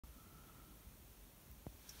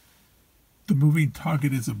The Moving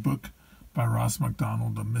Target is a book by Ross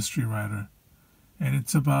Macdonald, a mystery writer. And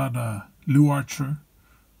it's about Lew Archer,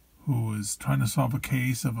 who is trying to solve a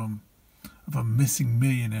case of a missing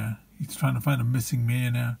millionaire. He's trying to find a missing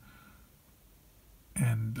millionaire.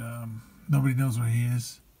 And nobody knows where he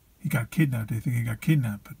is. He got kidnapped. They think he got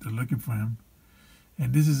kidnapped, but they're looking for him.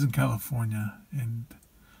 And this is in California. And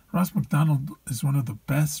Ross Macdonald is one of the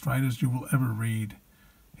best writers you will ever read.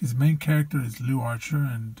 His main character is Lew Archer,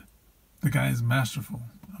 and the guy is masterful,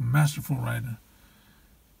 a masterful writer.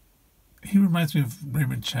 He reminds me of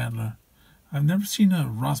Raymond Chandler. I've never seen a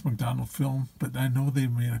Ross Macdonald film, but I know they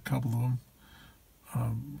made a couple of them.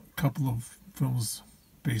 A couple of films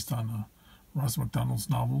based on Ross Macdonald's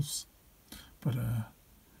novels. But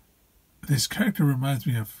this character reminds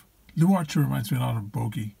me of, Lew Archer reminds me a lot of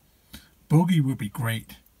Bogey. Bogey would be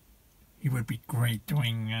great. He would be great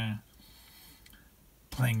doing,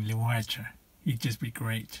 playing Lew Archer. He'd just be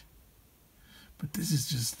great. But this is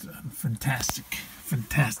just a fantastic,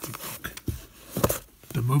 fantastic book.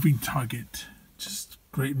 The Moving Target. Just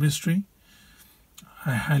great mystery.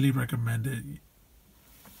 I highly recommend it.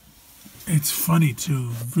 It's funny too,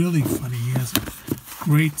 really funny. He has a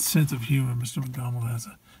great sense of humor. Mr. Macdonald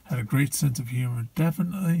had a great sense of humor.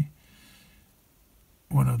 Definitely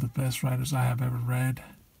one of the best writers I have ever read.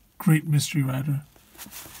 Great mystery writer.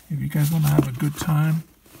 If you guys want to have a good time,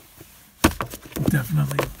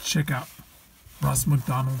 definitely check out Ross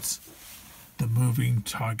Macdonald's The Moving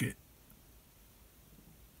Target.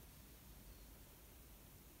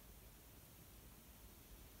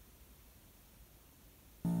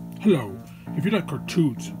 Hello, if you like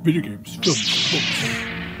cartoons, video games, films,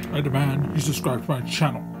 books, I demand you subscribe to my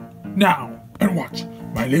channel now and watch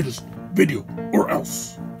my latest video or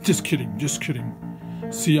else. Just kidding, just kidding.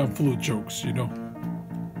 See, I'm full of jokes, you know.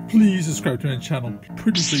 Please subscribe to my channel.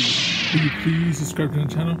 Pretty please. Will you please subscribe to my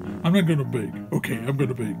channel? I'm not gonna beg. Okay, I'm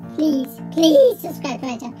gonna beg. Please subscribe to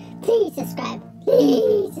my channel. Please subscribe.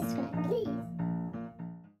 Please subscribe. Please.